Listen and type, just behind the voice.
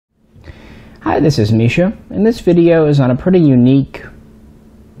Hi, this is Misha, and this video is on a pretty unique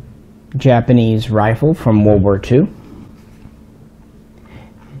Japanese rifle from World War II.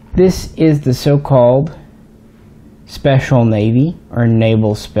 This is the so-called Special Navy or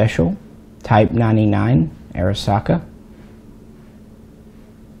Naval Special Type 99 Arisaka.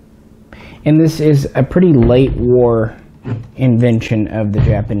 And this is a pretty late war invention of the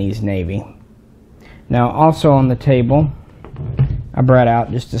Japanese Navy. Now, also on the table, I brought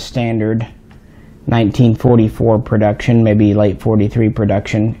out just a standard 1944 production, maybe late 43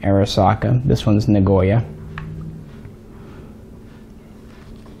 production Arisaka. This one's Nagoya.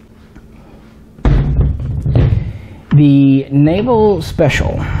 The Naval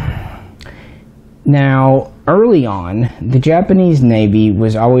Special. Now, early on, the Japanese Navy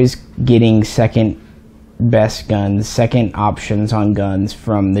was always getting second best guns, second options on guns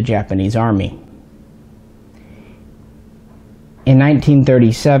from the Japanese Army. In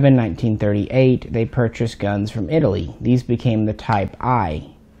 1937, 1938, they purchased guns from Italy. These became the Type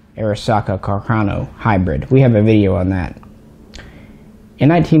I Arisaka Carcano hybrid. We have a video on that. In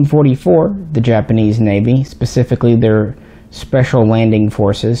 1944, the Japanese Navy, specifically their Special Landing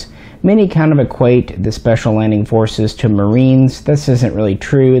Forces, many kind of equate the Special Landing Forces to Marines. This isn't really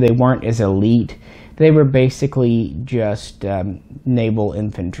true. They weren't as elite. They were basically just naval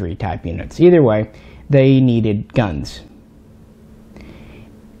infantry type units. Either way, they needed guns.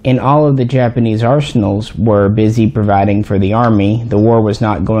 And all of the Japanese arsenals were busy providing for the Army. The war was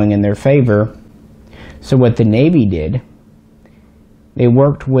not going in their favor. So what the Navy did, they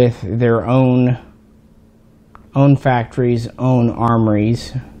worked with their own factories, own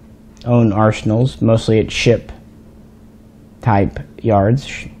armories, own arsenals, mostly at ship type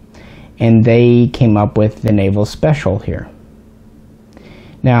yards, and they came up with the Naval Special here.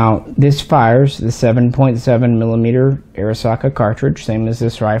 Now, this fires the 7.7 millimeter Arisaka cartridge, same as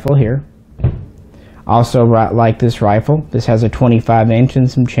this rifle here. Also, like this rifle, this has a 25-inch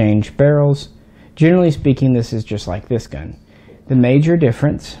and some change barrels. Generally speaking, this is just like this gun. The major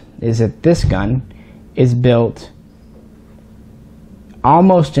difference is that this gun is built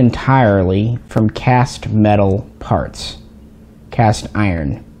almost entirely from cast metal parts, cast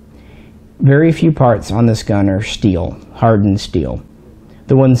iron. Very few parts on this gun are steel, hardened steel.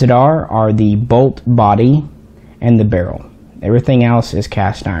 The ones that are the bolt body and the barrel. Everything else is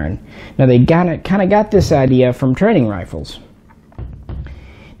cast iron. Now they kind of got this idea from training rifles.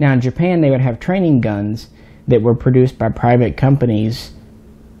 Now in Japan they would have training guns that were produced by private companies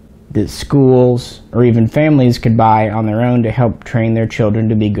that schools or even families could buy on their own to help train their children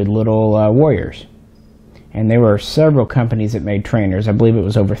to be good little warriors. And there were several companies that made trainers. I believe it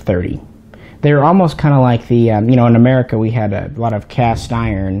was over 30. They were almost kind of like the, you know, in America we had a lot of cast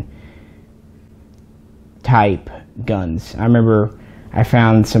iron type guns. I remember I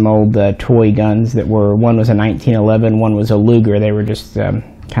found some old toy guns that were, one was a 1911, one was a Luger. They were just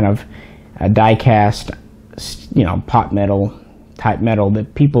kind of a die cast, you know, pot metal type metal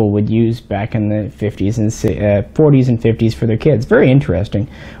that people would use back in the 50s and 40s and 50s for their kids. Very interesting.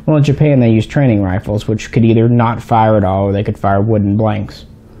 Well, in Japan they used training rifles, which could either not fire at all or they could fire wooden blanks.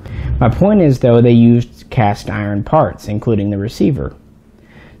 My point is, though, they used cast iron parts, including the receiver.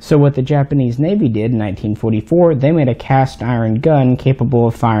 So what the Japanese Navy did in 1944, they made a cast iron gun capable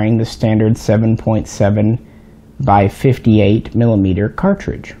of firing the standard 7.7 by 58 millimeter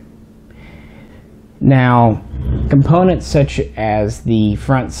cartridge. Now, components such as the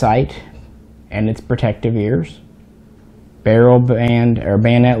front sight and its protective ears, barrel band or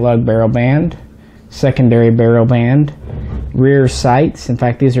bayonet lug barrel band, secondary barrel band, rear sights. In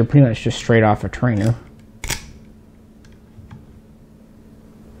fact, these are pretty much just straight off a trainer.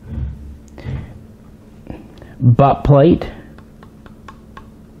 Butt plate.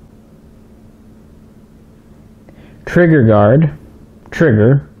 Trigger guard.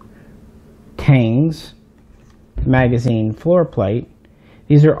 Trigger. Tangs. Magazine floor plate.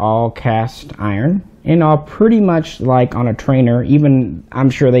 These are all cast iron and all pretty much like on a trainer. Even, I'm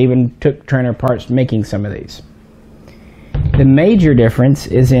sure they even took trainer parts making some of these. The major difference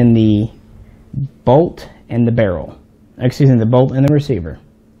is in the bolt and the barrel. Excuse me, the bolt and the receiver.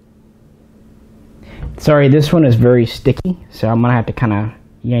 Sorry, this one is very sticky, so I'm going to have to kind of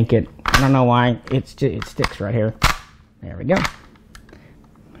yank it. I don't know why, it sticks right here. There we go.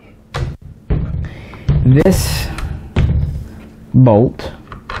 This bolt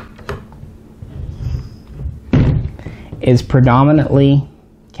is predominantly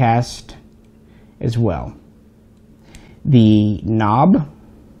cast as well. The knob,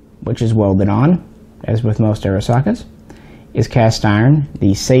 which is welded on, as with most Arisakas, is cast iron.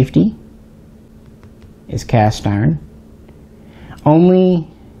 The safety is cast iron. Only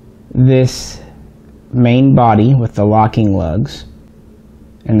this main body with the locking lugs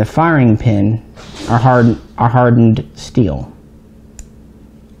and the firing pin are hardened steel.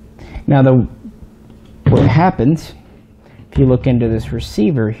 Now what happens, if you look into this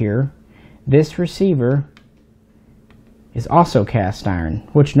receiver here, this receiver is also cast iron,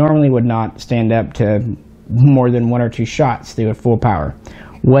 which normally would not stand up to more than 1 or 2 shots through at full power.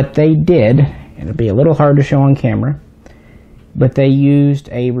 What they did, and it'll be a little hard to show on camera, but they used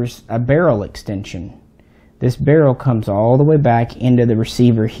a barrel extension. This barrel comes all the way back into the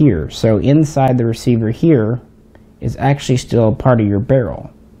receiver here. So inside the receiver here is actually still part of your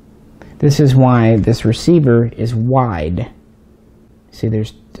barrel. This is why this receiver is wide. See,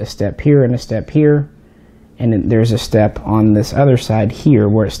 there's a step here and a step here, and then there's a step on this other side here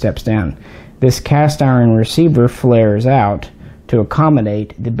where it steps down. This cast iron receiver flares out to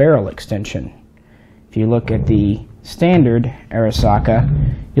accommodate the barrel extension. If you look at the standard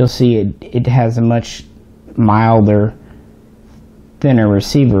Arisaka, you'll see it has a much milder, thinner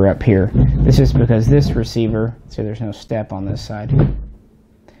receiver up here. This is because this receiver, so there's no step on this side.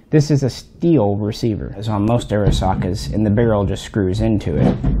 This is a steel receiver, as on most Arisakas, and the barrel just screws into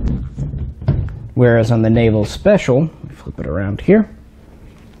it. Whereas on the Naval Special, flip it around here,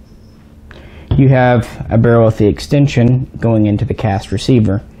 you have a barrel with the extension going into the cast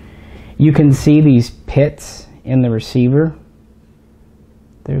receiver. You can see these pits in the receiver.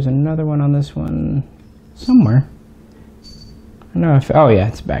 There's another one on this one somewhere. I don't know if, oh yeah,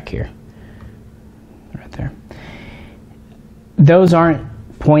 it's back here. Right there. Those aren't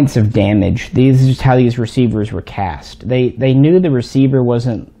points of damage. These is just how these receivers were cast. They knew the receiver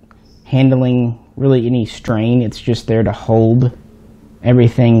wasn't handling really any strain. It's just there to hold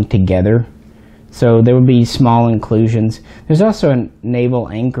everything together. So there would be small inclusions. There's also a naval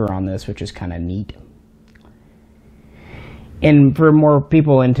anchor on this, which is kind of neat. And for more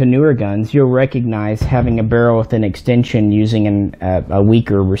people into newer guns, you'll recognize having a barrel with an extension using a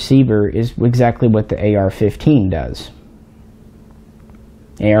weaker receiver is exactly what the AR-15 does.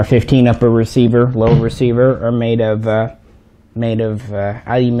 AR-15 upper receiver, lower receiver are made of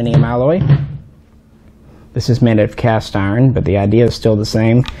aluminum alloy. This is made of cast iron, but the idea is still the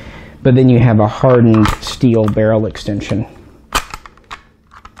same. But then you have a hardened steel barrel extension.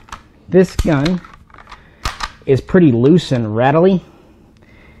 This gun is pretty loose and rattly.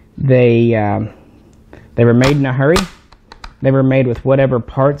 They were made in a hurry. They were made with whatever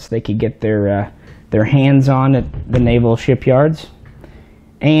parts they could get their hands on at the naval shipyards.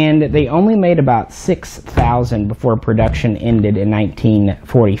 And they only made about 6,000 before production ended in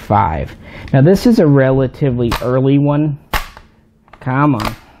 1945. Now this is a relatively early one. Come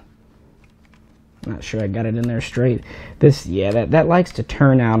on. Not sure I got it in there straight. This, yeah, that likes to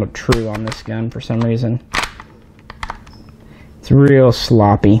turn out of true on this gun for some reason. It's real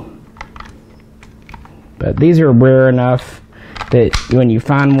sloppy. But these are rare enough that when you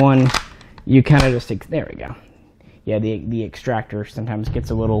find one, you kind of just, there we go. Yeah, the extractor sometimes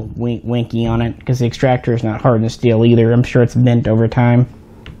gets a little winky on it because the extractor is not hardened steel either. I'm sure it's bent over time.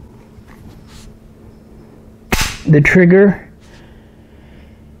 The trigger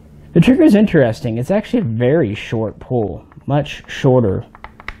is interesting. It's actually a very short pull, much shorter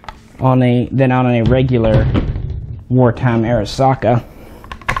than on a regular wartime Arisaka.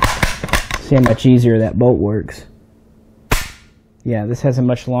 See how much easier that bolt works. Yeah, this has a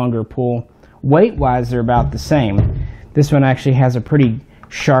much longer pull. Weight-wise, they're about the same. This one actually has a pretty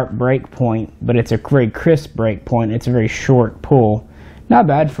sharp break point, but it's a very crisp break point. It's a very short pull. Not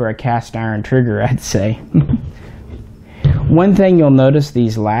bad for a cast iron trigger, I'd say. One thing you'll notice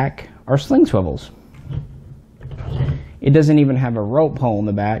these lack are sling swivels. It doesn't even have a rope hole in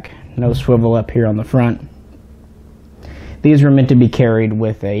the back. No swivel up here on the front. These were meant to be carried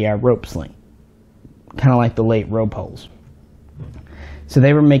with a rope sling. Kind of like the late rope holes. So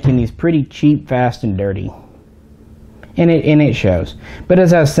they were making these pretty cheap, fast, and dirty. And it shows. But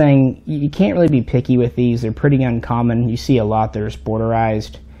as I was saying, you can't really be picky with these. They're pretty uncommon. You see a lot that are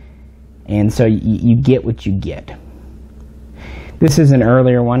sporterized. And so you get what you get. This is an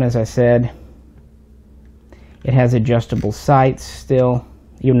earlier one, as I said. It has adjustable sights still,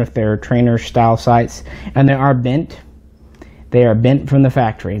 even if they're trainer-style sights. And they are bent. They are bent from the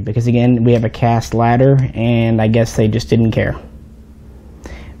factory. Because, again, we have a cast ladder, and I guess they just didn't care.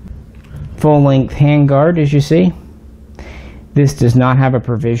 Full-length handguard, as you see. This does not have a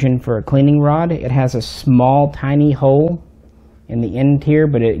provision for a cleaning rod. It has a small, tiny hole in the end here,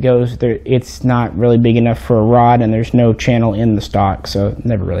 but it goes there. It's not really big enough for a rod, and there's no channel in the stock, so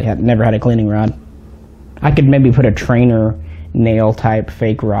never had a cleaning rod. I could maybe put a trainer nail type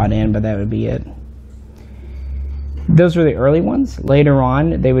fake rod in, but that would be it. Those were the early ones. Later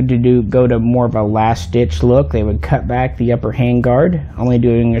on, they would go to more of a last ditch look. They would cut back the upper handguard, only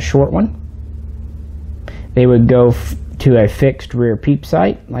doing a short one. They would go to a fixed rear peep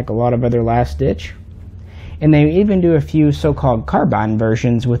sight, like a lot of other last ditch. And they even do a few so-called carbine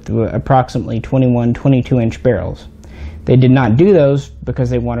versions with approximately 21, 22-inch barrels. They did not do those because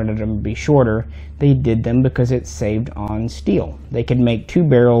they wanted them to be shorter. They did them because it saved on steel. They could make 2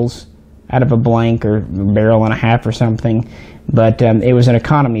 barrels out of a blank, or a barrel and a half or something, but it was an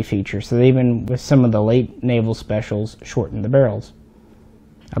economy feature. So they even, with some of the late Naval Specials, shortened the barrels.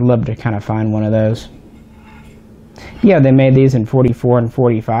 I'd love to kind of find one of those. Yeah, they made these in 44 and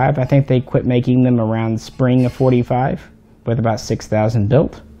 45. I think they quit making them around spring of 45, with about 6,000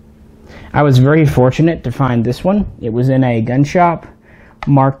 built. I was very fortunate to find this one. It was in a gun shop,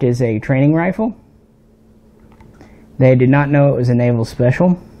 marked as a training rifle. They did not know it was a Naval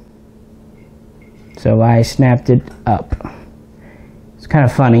Special, so I snapped it up. It's kind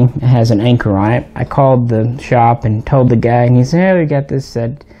of funny. It has an anchor on it. I called the shop and told the guy, and he said, "Hey, we got this,"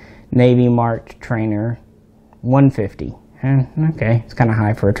 said Navy marked trainer, 150. Okay, it's kind of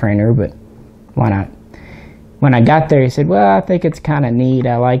high for a trainer, but why not? When I got there, he said, "Well, I think it's kind of neat.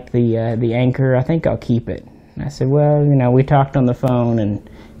 I like the anchor. I think I'll keep it." And I said, "Well, you know, we talked on the phone and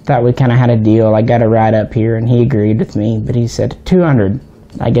thought we kind of had a deal. I got a ride up here," and he agreed with me. But he said 200.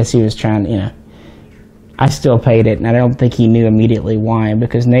 I guess he was trying, you know. I still paid it, and I don't think he knew immediately why,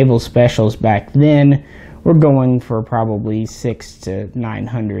 because Naval Specials back then were going for probably 600 to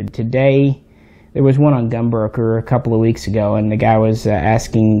 900. Today, there was one on Gunbroker a couple of weeks ago, and the guy was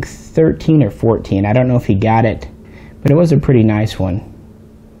asking 13 or 14. I don't know if he got it, but it was a pretty nice one.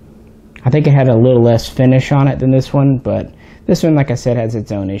 I think it had a little less finish on it than this one, but this one, like I said, has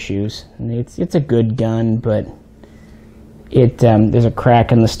its own issues. And it's a good gun, but there's a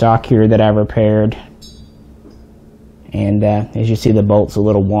crack in the stock here that I repaired. And as you see, the bolt's a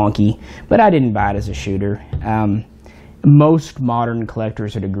little wonky, but I didn't buy it as a shooter. Most modern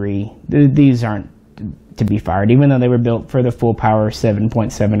collectors would agree these aren't to be fired, even though they were built for the full power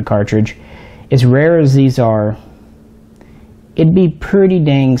 7.7 cartridge. As rare as these are, it'd be pretty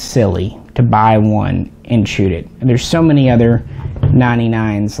dang silly to buy one and shoot it. And there's so many other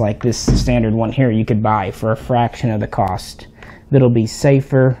 99s like this standard one here you could buy for a fraction of the cost that'll be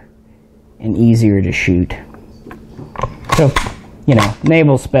safer and easier to shoot. So, you know,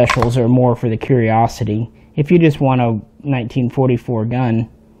 Naval Specials are more for the curiosity. If you just want a 1944 gun,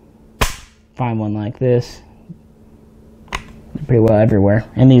 find one like this. They're pretty well everywhere.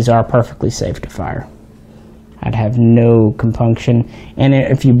 And these are perfectly safe to fire. I'd have no compunction. And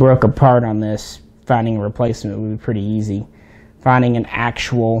if you broke a part on this, finding a replacement would be pretty easy. Finding an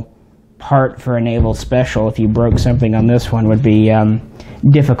actual part for a Naval Special, if you broke something on this one, would be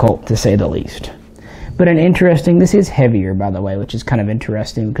difficult, to say the least. But this is heavier, by the way, which is kind of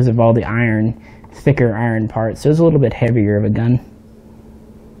interesting because of all the iron, thicker iron parts. So it's a little bit heavier of a gun.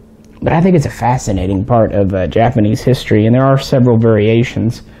 But I think it's a fascinating part of Japanese history, and there are several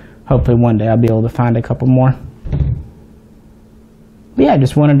variations. Hopefully one day I'll be able to find a couple more. But yeah, I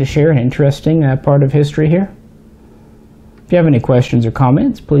just wanted to share an interesting part of history here. If you have any questions or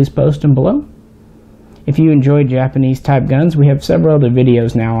comments, please post them below. If you enjoy Japanese type guns, we have several other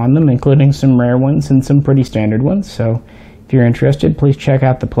videos now on them, including some rare ones and some pretty standard ones. So if you're interested, please check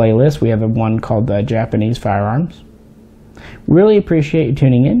out the playlist. We have one called Japanese Firearms. Really appreciate you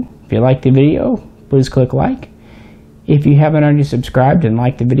tuning in. If you liked the video, please click like. If you haven't already subscribed and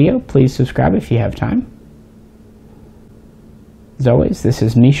liked the video, please subscribe if you have time. As always, this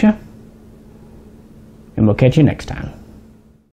is Misha, and we'll catch you next time.